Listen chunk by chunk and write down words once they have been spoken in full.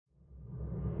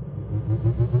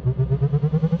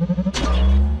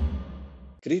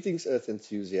Greetings, Earth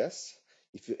enthusiasts.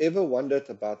 If you ever wondered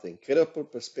about the incredible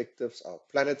perspectives our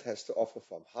planet has to offer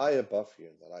from high above, you're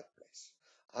in the right place.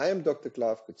 I am Dr.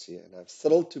 Clive Coetzee, and I'm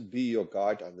thrilled to be your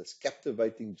guide on this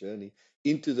captivating journey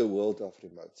into the world of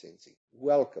remote sensing.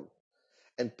 Welcome.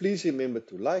 And please remember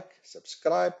to like,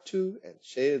 subscribe to, and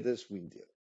share this video.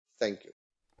 Thank you.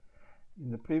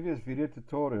 In the previous video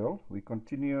tutorial, we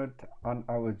continued on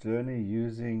our journey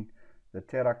using the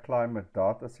TerraClimate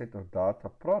Dataset or data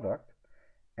product,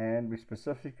 and we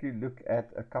specifically look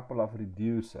at a couple of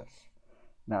reducers.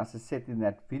 Now, as I said in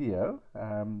that video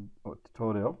or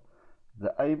tutorial,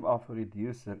 the aim of a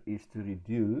reducer is to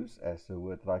reduce, as the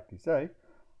word rightly say,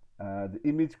 the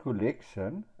image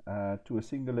collection to a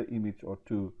singular image or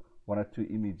to one or two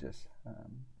images. So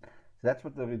that's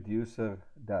what the reducer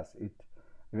does.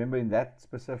 Remember, in that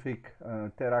specific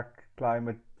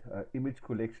TerraClimate image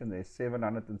collection, there's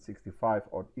 765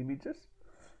 odd images.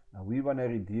 We want to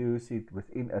reduce it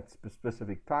within a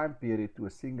specific time period to a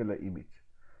singular image.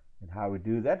 And how we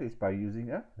do that is by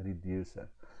using a reducer.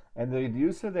 And the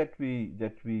reducer that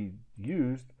we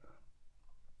used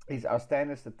is our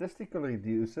standard statistical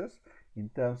reducers in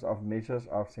terms of measures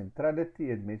of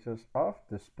centrality and measures of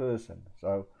dispersion.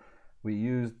 So we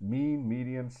used mean,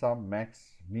 median, sum,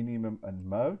 max, minimum, and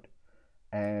mode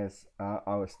as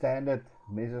our standard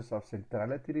measures of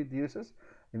centrality reducers.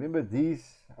 Remember,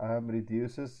 these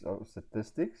reducers or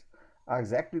statistics are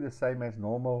exactly the same as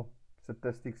normal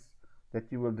statistics that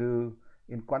you will do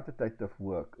in quantitative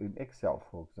work in Excel,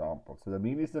 for example. So the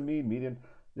mean is the mean, median,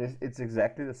 it's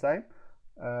exactly the same.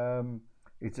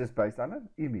 It's just based on an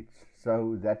image.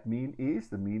 So that mean is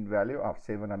the mean value of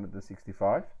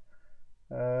 765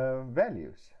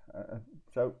 values.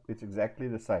 So it's exactly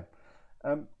the same.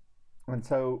 And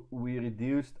so we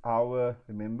reduced our,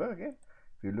 remember again,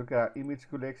 if you look at our image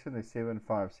collection, there's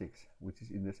 756, which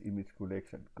is in this image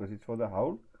collection, because it's for the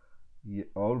whole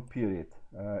period,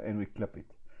 and we clip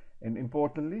it. And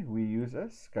importantly, we use a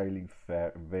scaling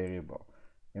variable.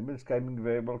 Remember, the scaling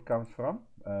variable comes from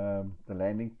the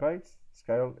landing page,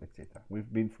 scale, etc.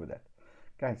 We've been through that.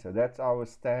 Okay, so that's our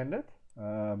standard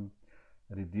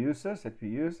reducers that we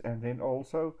use, and then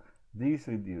also these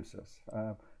reducers.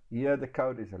 Here the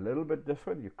code is a little bit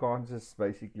different. You can't just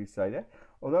basically say that,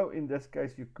 although in this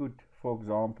case you could, for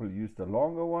example, use the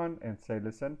longer one and say,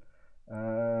 listen,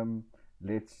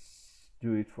 let's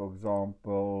do it, for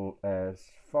example, as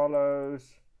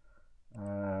follows.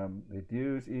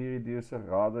 Reduce reducer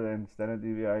rather than standard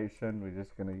deviation. We're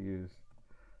just going to use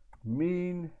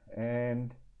mean,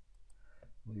 and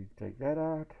we take that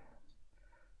out.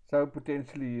 So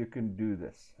potentially you can do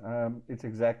this. It's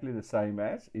exactly the same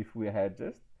as if we had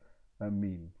just a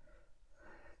mean.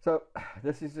 So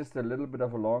this is just a little bit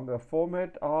of a longer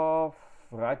format of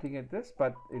writing it this,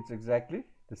 but it's exactly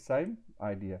the same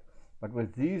idea. But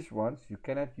with these ones, you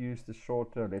cannot use the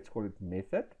shorter, let's call it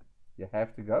method. You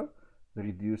have to go the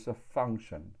reducer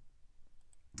function.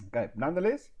 Okay,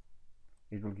 nonetheless,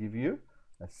 it will give you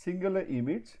a singular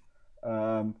image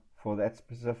for that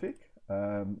specific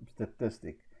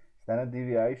statistic. Standard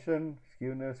deviation,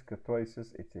 skewness,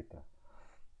 kurtosis, etc.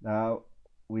 Now,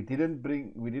 we didn't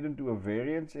do a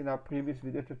variance in our previous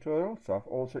video tutorial, so I've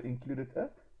also included a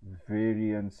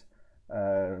variance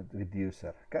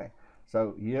reducer. Okay,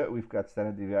 so here we've got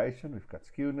standard deviation, we've got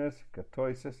skewness,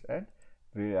 kurtosis, and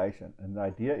variation. And the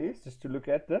idea is just to look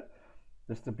at the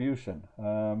distribution,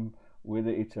 whether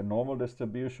it's a normal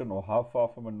distribution or how far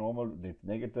from a normal, it's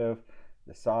negative,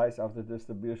 the size of the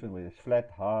distribution, whether it's flat,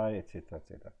 high, etc.,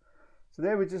 etc. So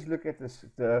there we just look at this,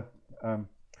 the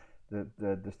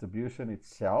distribution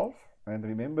itself, and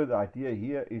remember the idea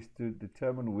here is to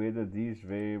determine whether these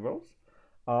variables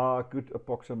are good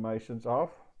approximations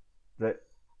of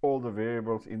all the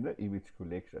variables in the image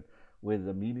collection, whether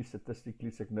the mean is statistically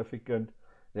significant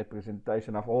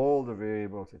representation of all the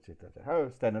variables, etc. Oh,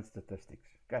 standard statistics.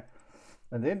 Okay,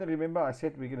 and then remember I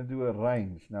said we're going to do a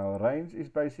range. Now a range is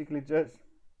basically just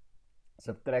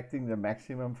subtracting the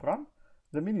maximum from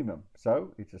the minimum.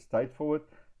 So it's a straightforward.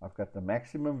 I've got the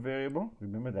maximum variable.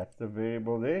 Remember, that's the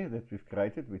variable there that we've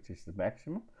created, which is the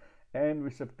maximum, and we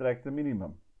subtract the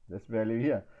minimum, this value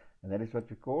here, and that is what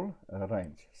we call a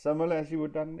range. Similar as you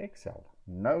would done in Excel,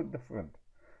 no different.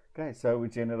 Okay, so we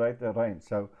generate a range.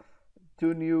 So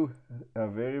two new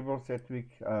variables that we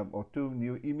or two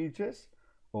new images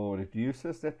or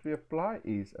reducers that we apply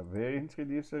is a variance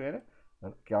reducer and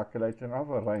a calculation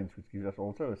of a range, which gives us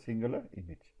also a singular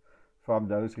image from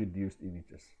those reduced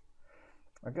images.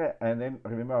 Okay, and then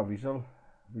remember our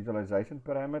visualization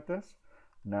parameters.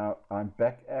 Now I'm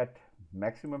back at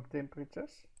maximum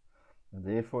temperatures, and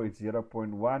therefore it's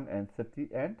 0.1 and 30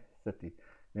 and 30.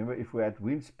 Remember, if we had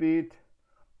wind speed,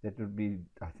 that would be,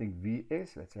 I think,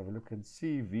 Vs. Let's have a look and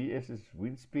see. Vs is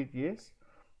wind speed, yes,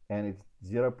 and it's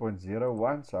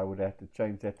 0.01, so I would have to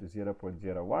change that to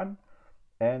 0.01,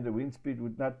 and the wind speed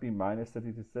would not be minus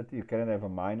 30 to 30. You cannot have a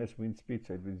minus wind speed,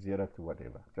 so it would be 0 to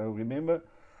whatever. So remember,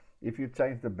 if you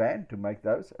change the band to make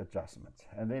those adjustments,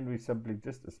 and then we simply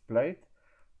just display it.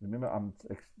 Remember, I'm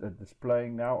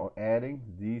displaying now or adding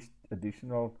these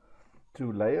additional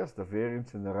two layers, the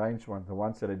variance and the range one, the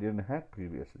ones that I didn't have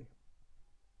previously.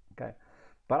 Okay,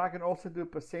 but I can also do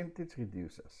percentage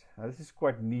reducers. Now, this is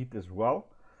quite neat as well,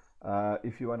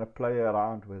 if you want to play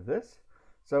around with this.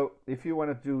 So if you want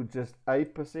to do just a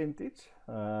percentage,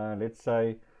 let's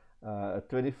say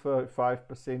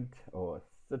 25% or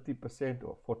 30%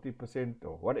 or 40%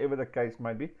 or whatever the case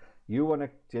might be, you want to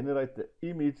generate the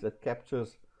image that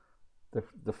captures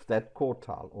that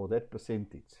quartile or that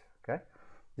percentage. Okay,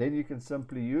 then you can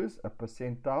simply use a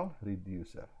percentile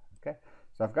reducer. Okay,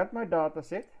 so I've got my data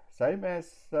set, same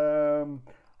as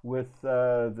with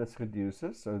this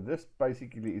reducer. So this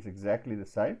basically is exactly the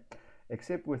same,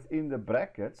 except within the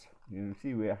brackets, you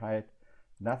see where I had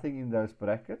nothing in those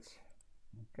brackets.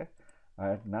 Okay, I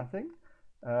had nothing.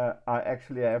 I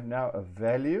actually have now a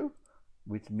value,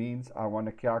 which means I want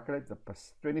to calculate the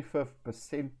 25th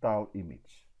percentile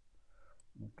image.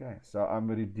 Okay, so I'm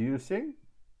reducing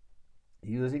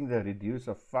using the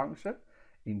reducer function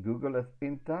in Google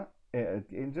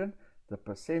Engine, the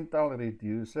percentile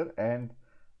reducer, and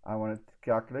I want to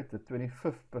calculate the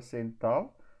 25th percentile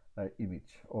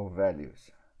image or values.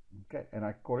 Okay, and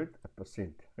I call it a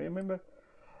percent. Remember,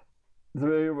 the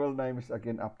variable name is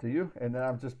again up to you, and then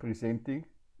I'm just presenting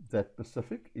that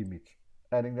specific image.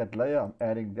 Adding that layer, I'm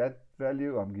adding that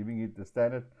value, I'm giving it the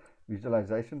standard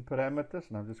visualization parameters,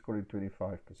 and I'm just calling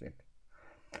 25%.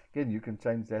 Again, you can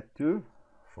change that to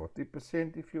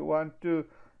 40% if you want to.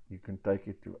 You can take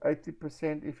it to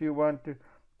 80% if you want to.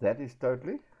 That is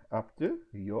totally up to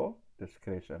your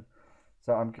discretion.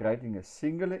 So I'm creating a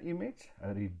singular image,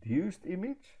 a reduced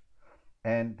image,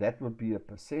 and that will be a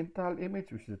percentile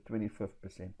image, which is a 25th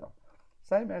percentile.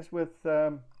 Same as with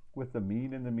the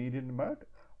mean and the median mode.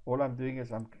 All I'm doing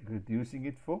is I'm reducing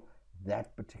it for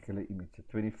that particular image, the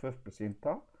 25th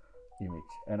percentile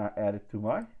image, and I add it to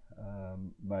my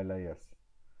my layers.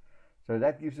 So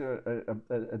that gives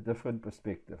a different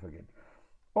perspective again.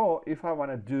 Or if I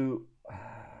want to do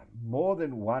more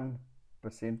than one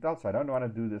percentile, so I don't want to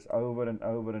do this over and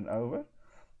over and over,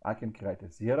 I can create a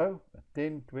 0, a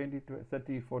 10, 20,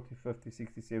 30, 40, 50,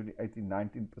 60, 70, 80,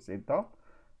 19 percentile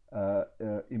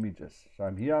images. So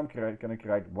I'm going to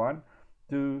create 1,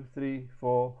 2, 3,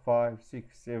 4, 5,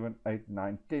 6, 7, 8,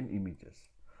 9, 10 images.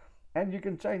 And you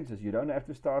can change this. You don't have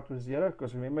to start with 0,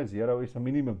 because remember, 0 is a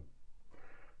minimum.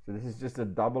 So this is just a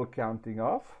double counting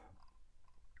of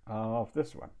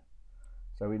this one.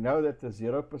 So we know that the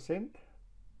 0%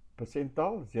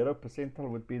 percentile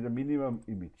would be the minimum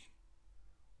image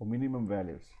or minimum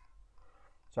values.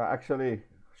 So I actually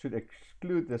should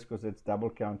exclude this because it's double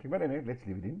counting, but anyway, let's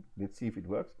leave it in. Let's see if it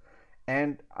works.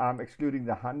 And I'm excluding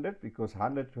the 100 because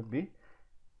 100 would be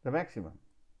the maximum.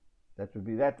 That would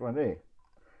be that one there.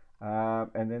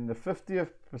 And then the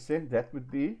 50th percent, that would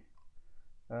be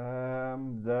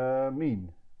the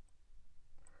mean.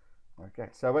 Okay,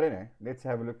 so but anyway, let's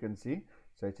have a look and see.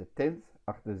 So it's a 10th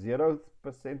of the 0th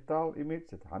percentile image,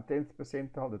 the 10th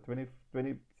percentile, the 20,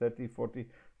 30, 40,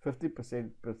 50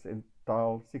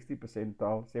 percentile, 60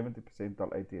 percentile, 70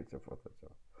 percentile, 80, and so forth and so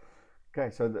on.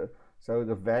 Okay, so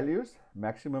the values,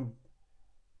 maximum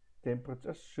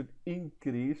temperatures, should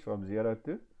increase from 0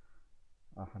 to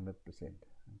 100%.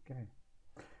 Okay,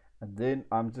 and then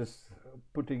I'm just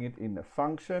putting it in a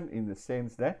function in the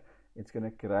sense that it's going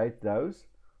to create those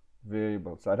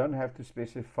variables. So I don't have to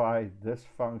specify this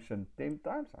function 10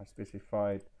 times. I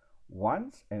specify it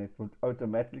once, and it will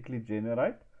automatically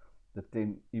generate the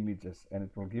 10 images, and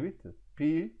it will give it the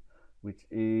P, which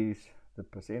is the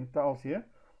percentiles here,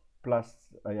 plus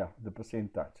the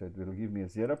percentile. So it will give me a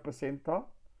 0 percentile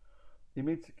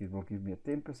image, it will give me a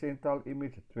 10 percentile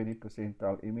image, a 20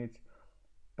 percentile image,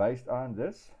 based on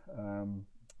this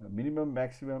minimum,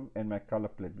 maximum, and my color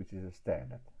plate, which is a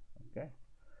standard. Okay,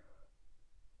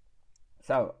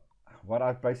 so what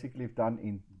I've basically done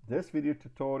in this video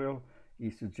tutorial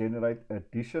is to generate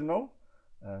additional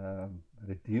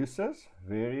reducers,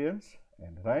 variance,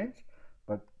 and range.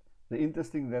 But the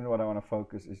interesting then, what I want to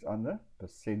focus is on the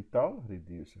percentile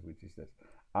reducer, which is this,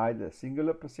 either a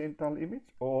singular percentile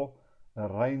image or a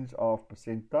range of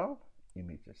percentile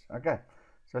images. Okay,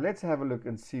 so let's have a look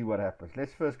and see what happens.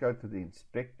 Let's first go to the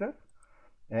inspector,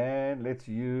 and let's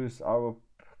use our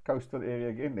coastal area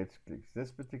again. Let's click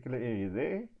this particular area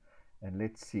there, and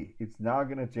let's see. It's now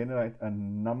going to generate a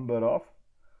number of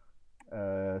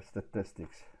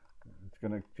statistics. It's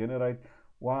going to generate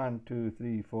 1, 2,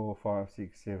 3, 4, 5,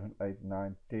 6, 7, 8,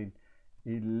 9, 10,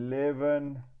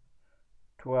 11,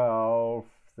 12,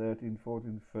 13,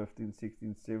 14, 15,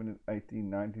 16, 17, 18,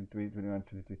 19, 20, 21,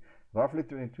 22, roughly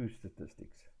 22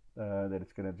 statistics that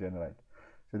it's going to generate.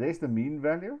 So there's the mean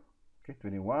value, okay,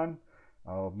 21.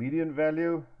 Our median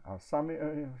value, our sum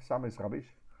is rubbish.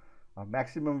 Our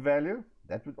maximum value,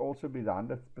 that would also be the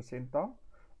 100th percentile.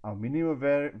 Our minimum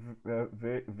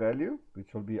value,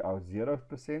 which will be our 0th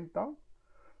percentile.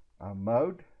 Our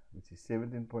mode, which is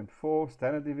 17.4,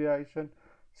 standard deviation,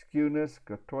 skewness,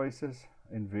 kurtoises,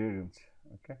 and variance.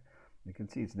 Okay, you can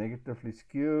see it's negatively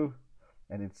skew,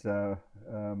 and it's a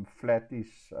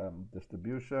flattish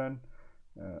distribution.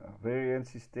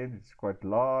 Variance is 10, it's quite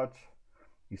large.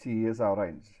 You see, here's our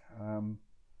range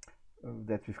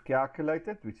that we've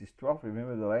calculated, which is 12.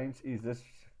 Remember, the range is this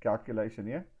calculation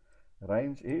here.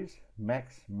 Range is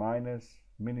max minus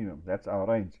minimum. That's our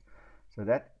range. So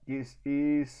that is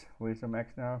where's the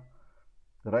max now?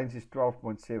 The range is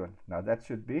 12.7. Now that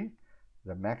should be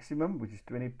the maximum, which is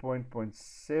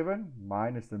 20.7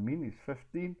 minus the mean is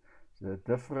 15. So the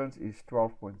difference is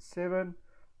 12.7.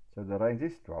 So the range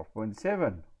is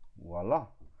 12.7. Voila.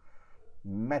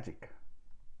 Magic.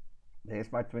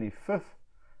 There's my 25th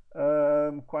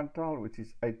quantile, which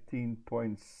is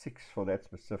 18.6 for that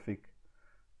specific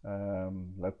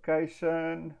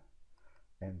location.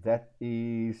 And that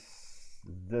is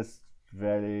this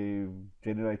value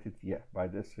generated here by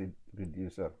this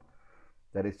reducer.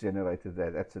 That is generated there.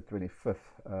 That's a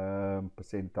 25th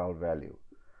percentile value,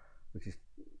 which is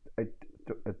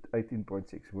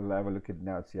 18.6. We'll have a look at it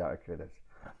now and see how accurate it is.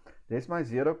 There's my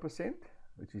 0%,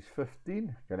 which is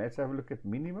 15. Okay, let's have a look at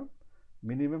minimum.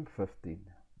 Minimum 15.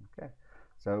 Okay,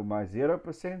 so my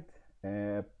 0%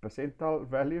 percentile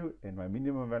value and my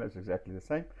minimum value is exactly the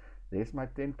same. There's my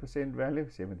 10% value,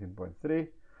 17.3.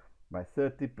 My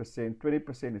 30%,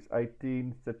 20% is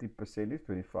 18, 30% is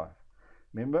 25.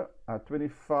 Remember, our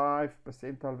 25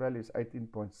 percentile value is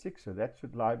 18.6, so that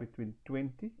should lie between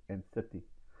 20 and 30.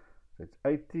 So it's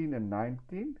 18 and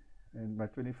 19, and my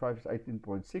 25 is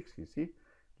 18.6, you see,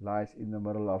 lies in the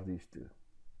middle of these two.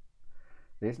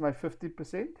 There's my 50%,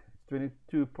 it's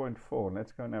 22.4.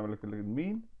 Let's go and have a look at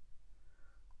mean.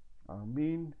 Our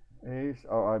mean is,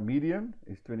 our median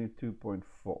is 22.4.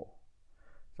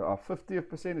 So our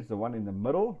 50th% is the one in the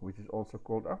middle, which is also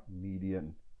called a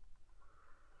median.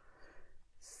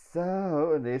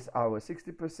 So, and there's our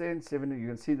 60%, 70, you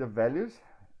can see the values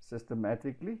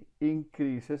systematically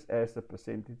increases as the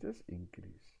percentages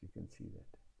increase. You can see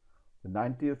that. The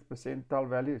 90th percentile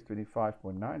value is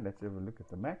 25.9. Let's have a look at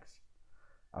the max.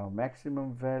 Our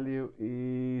maximum value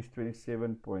is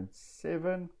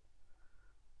 27.7.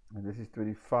 And this is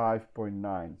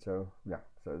 25.9. So, yeah,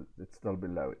 so it's still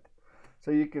below it.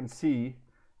 So you can see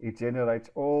it generates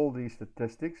all these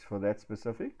statistics for that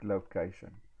specific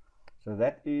location. So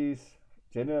that is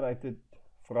generated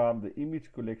from the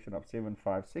image collection of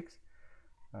 756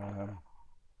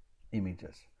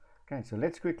 images. Okay, so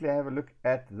let's quickly have a look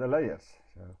at the layers.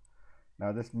 So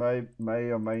now this may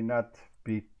or may not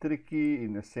be tricky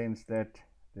in the sense that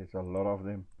there's a lot of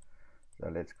them. So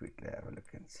let's quickly have a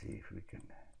look and see if we can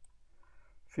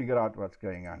figure out what's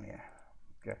going on here.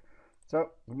 Okay, so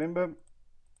remember,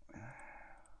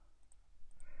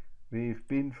 we've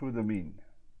been through the mean.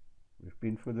 We've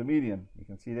been for the median. You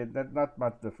can see that there's not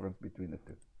much difference between the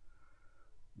two.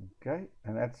 Okay,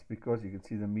 and that's because you can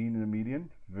see the mean and the median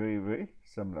very, very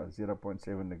similar,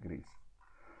 0.7 degrees.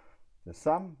 The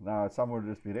sum, now sum will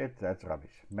just be red, that's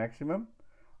rubbish. Maximum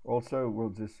also will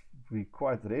just be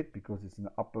quite red because it's in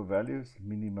the upper values,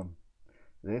 minimum.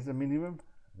 There's the minimum,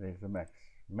 there's the max.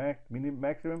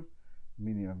 Maximum,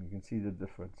 minimum, you can see the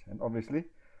difference. And obviously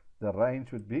the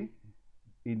range would be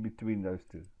in between those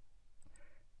two.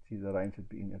 See, the range would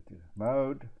be in it too.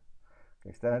 Mode,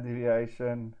 okay, standard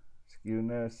deviation,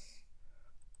 skewness,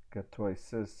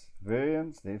 kurtoises,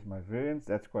 variance. There's my variance.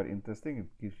 That's quite interesting.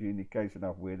 It gives you indication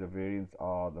of where the variance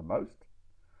are the most.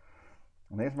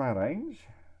 And there's my range.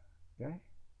 Okay.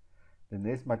 Then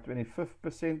there's my 25th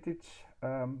percentage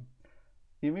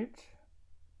image.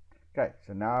 Okay,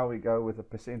 so now we go with the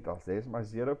percentiles. There's my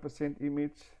 0%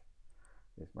 image.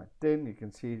 There's my 10. You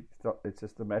can see it's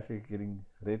systematically getting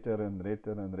redder and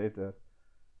redder and redder,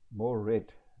 more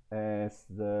red as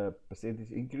the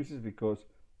percentage increases because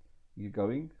you're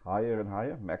going higher and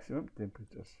higher, maximum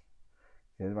temperatures.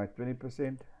 Here's my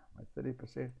 20%, my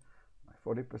 30%, my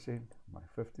 40%, my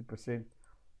 50%,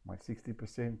 my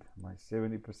 60%, my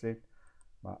 70%,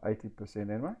 my 80%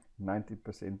 and my 90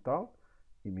 percentile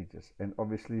images. And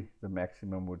obviously the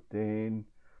maximum would then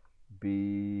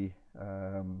be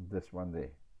this one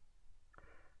there.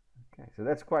 Okay, so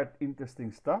that's quite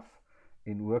interesting stuff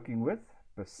in working with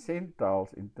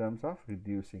percentiles in terms of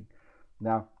reducing.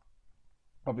 Now,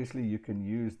 obviously you can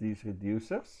use these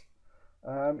reducers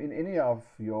in any of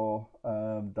your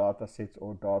data sets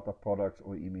or data products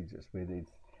or images, whether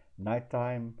it's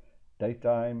nighttime,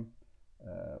 daytime,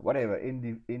 whatever,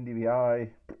 NDVI,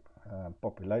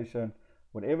 population,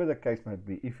 whatever the case might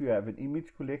be. If you have an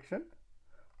image collection,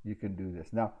 you can do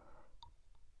this. Now,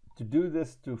 to do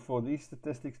this, for these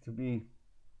statistics to be,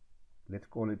 let's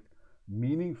call it,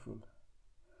 meaningful,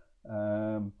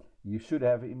 you should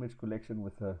have an image collection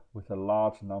with a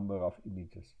large number of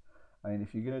images. I mean,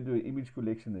 if you're going to do an image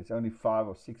collection, there's only 5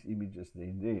 or 6 images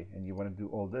there, and you want to do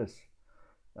all this,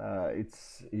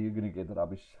 you're going to get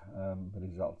rubbish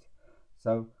results.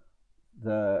 So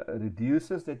the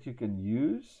reducers that you can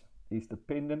use is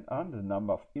dependent on the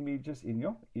number of images in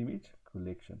your image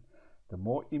collection. The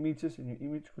more images in your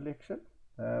image collection,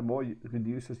 more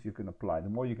reducers you can apply, the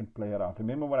more you can play around.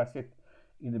 Remember what I said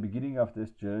in the beginning of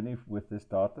this journey with this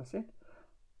data set?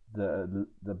 The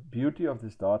beauty of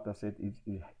this data set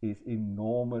is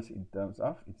enormous in terms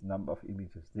of its number of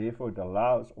images. Therefore, it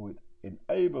allows, or it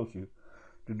enables you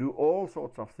to do all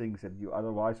sorts of things that you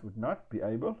otherwise would not be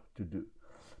able to do.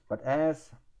 But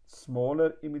as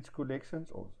smaller image collections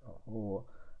or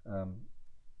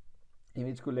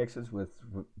image collections with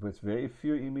very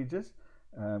few images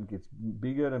gets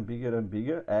bigger and bigger and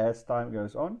bigger as time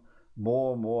goes on,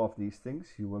 more and more of these things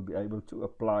you will be able to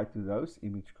apply to those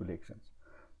image collections.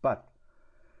 But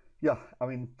yeah, I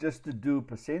mean, just to do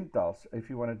percentiles, if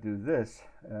you want to do this,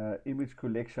 image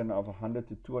collection of 100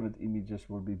 to 200 images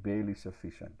will be barely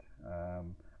sufficient.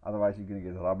 Otherwise you're going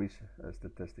to get rubbish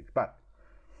statistics. But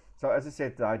so as I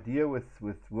said, the idea with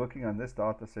working on this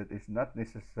data set is not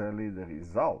necessarily the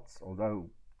results,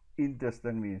 although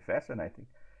interestingly and fascinating.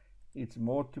 It's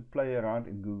more to play around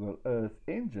in Google Earth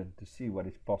Engine to see what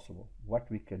is possible, what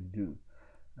we can do.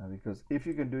 Because if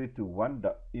you can do it to one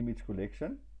image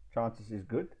collection, chances is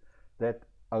good that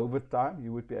over time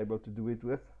you would be able to do it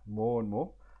with more and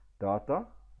more data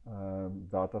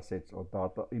sets or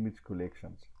data image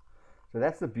collections. So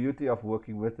that's the beauty of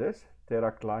working with this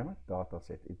TerraClimate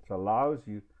Dataset. It allows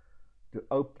you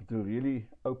to really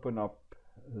open up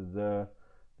the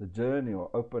journey, or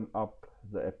open up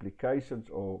the applications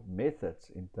or methods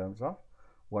in terms of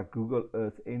what Google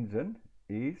Earth Engine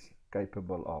is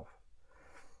capable of.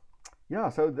 Yeah,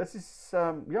 so this is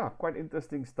quite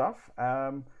interesting stuff,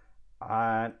 and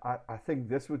I think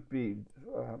this would be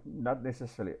not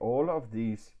necessarily all of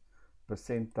these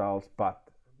percentiles, but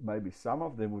maybe some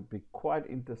of them would be quite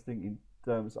interesting in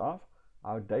terms of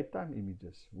our daytime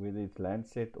images, whether it's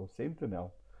Landsat or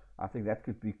Sentinel. I think that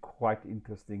could be quite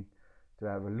interesting to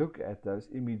have a look at those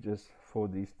images for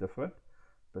these different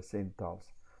percentiles.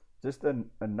 Just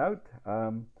a note,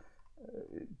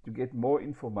 to get more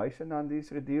information on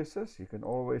these reducers, you can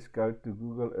always go to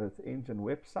Google Earth Engine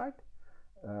website.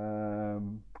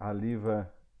 I'll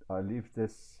leave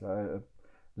this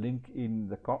link in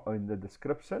the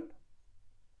description.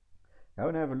 Go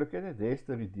and have a look at it. There's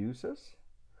the reducers,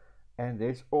 and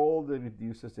there's all the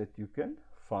reducers that you can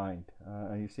find.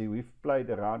 And you see we've played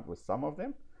around with some of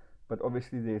them, but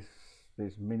obviously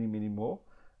there's many more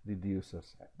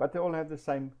reducers, but they all have the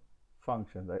same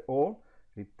function. They all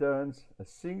returns a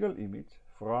single image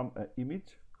from an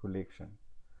image collection.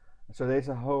 So there's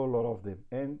a whole lot of them,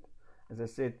 and as I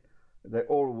said, they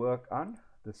all work on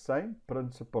the same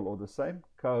principle or the same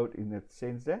code, in that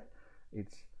sense that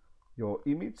it's your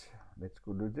image, let's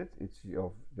call it, it's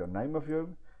your name of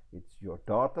it's your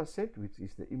data set, which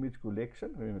is the image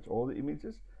collection. Remember, it's all the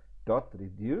images dot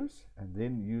reduce, and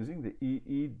then using the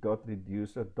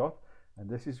ee.reducer dot, and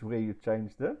this is where you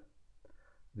change the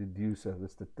reducer, the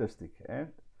statistic, and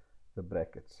the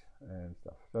brackets and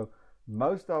stuff. So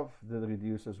most of the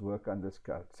reducers work on this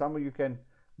code. Some of you can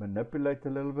manipulate a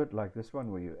little bit, like this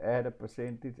one where you add a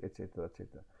percentage, etc.,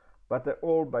 etc. But they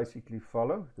all basically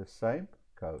follow the same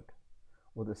code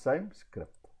or the same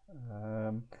script,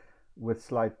 with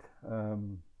slight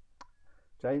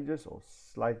changes or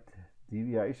slight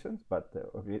deviations, but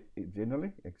they're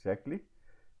generally exactly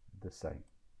the same.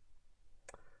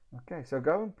 Okay, so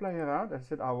go and play around. As I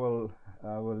said, I will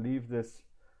leave this.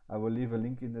 I will leave a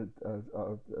link in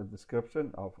the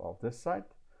description of this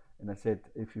site. And I said,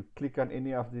 if you click on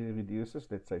any of the reducers,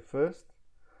 let's say first,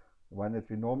 one that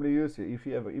we normally use. If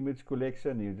you have an image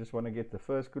collection, you just want to get the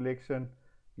first collection,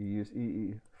 you use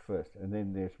EE first. And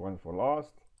then there's one for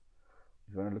last.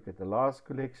 If you want to look at the last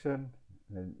collection,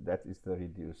 and that is the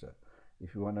reducer.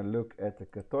 If you want to look at the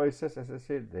kurtoises, as I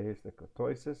said, there's the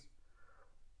kurtoises.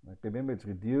 Remember, it's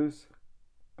reduce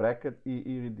bracket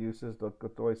EE reduces dot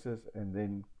kurtoises and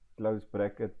then close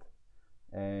bracket,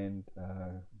 and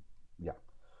yeah,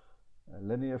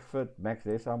 linear fit max,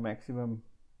 there's our maximum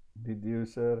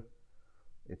reducer,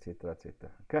 etc,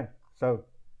 etc. Okay, so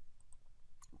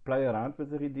play around with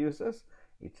the reducers.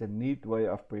 It's a neat way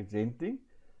of presenting,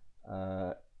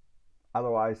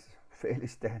 otherwise fairly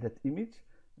standard image,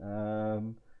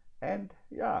 and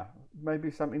yeah, maybe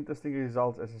some interesting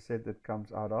results, as I said, that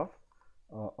comes out of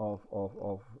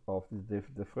the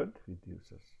different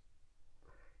reducers.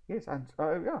 Yes, and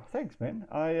yeah, thanks, man.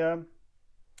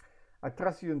 I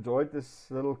trust you enjoyed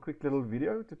this quick little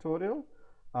video tutorial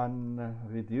on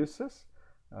reducers.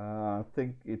 I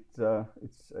think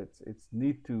it's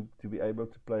neat to be able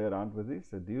to play around with these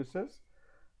reducers,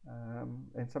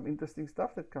 and some interesting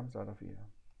stuff that comes out of here.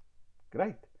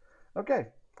 Great. Okay.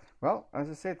 Well, as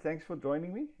I said, thanks for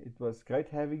joining me. It was great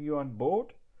having you on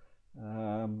board.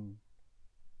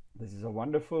 This is a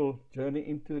wonderful journey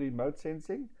into remote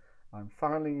sensing. I'm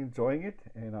thoroughly enjoying it,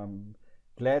 and I'm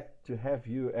glad to have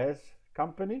you as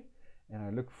company, and I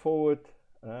look forward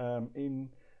in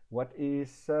what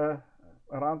is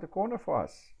around the corner for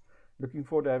us. Looking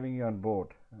forward to having you on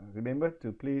board. Remember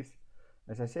to please,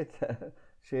 as I said,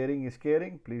 sharing is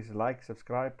caring. Please like,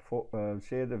 subscribe,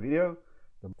 share the video.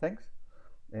 Thanks,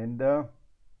 and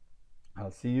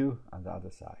I'll see you on the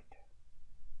other side.